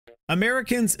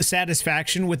Americans'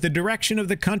 satisfaction with the direction of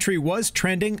the country was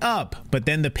trending up, but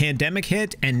then the pandemic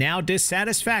hit and now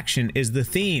dissatisfaction is the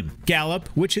theme. Gallup,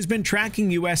 which has been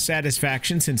tracking U.S.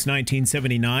 satisfaction since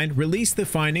 1979, released the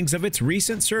findings of its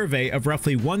recent survey of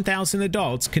roughly 1,000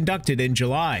 adults conducted in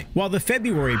July. While the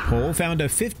February poll found a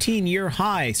 15-year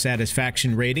high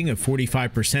satisfaction rating of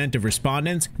 45% of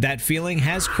respondents, that feeling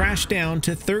has crashed down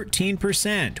to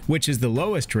 13%, which is the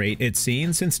lowest rate it's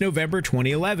seen since November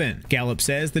 2011. Gallup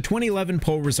says the 2011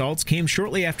 poll results came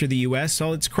shortly after the U.S.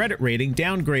 saw its credit rating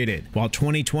downgraded. While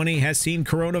 2020 has seen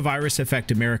coronavirus affect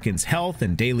Americans' health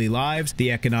and daily lives,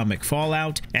 the economic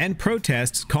fallout, and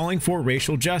protests calling for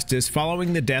racial justice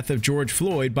following the death of George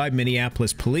Floyd by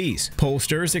Minneapolis police.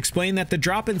 Pollsters explain that the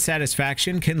drop in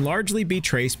satisfaction can largely be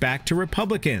traced back to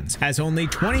Republicans, as only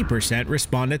 20%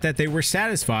 responded that they were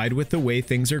satisfied with the way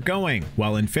things are going,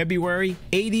 while in February,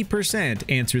 80%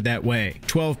 answered that way.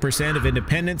 12% of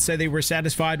independents said they were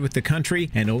satisfied with the country,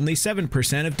 and only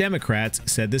 7% of Democrats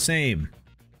said the same.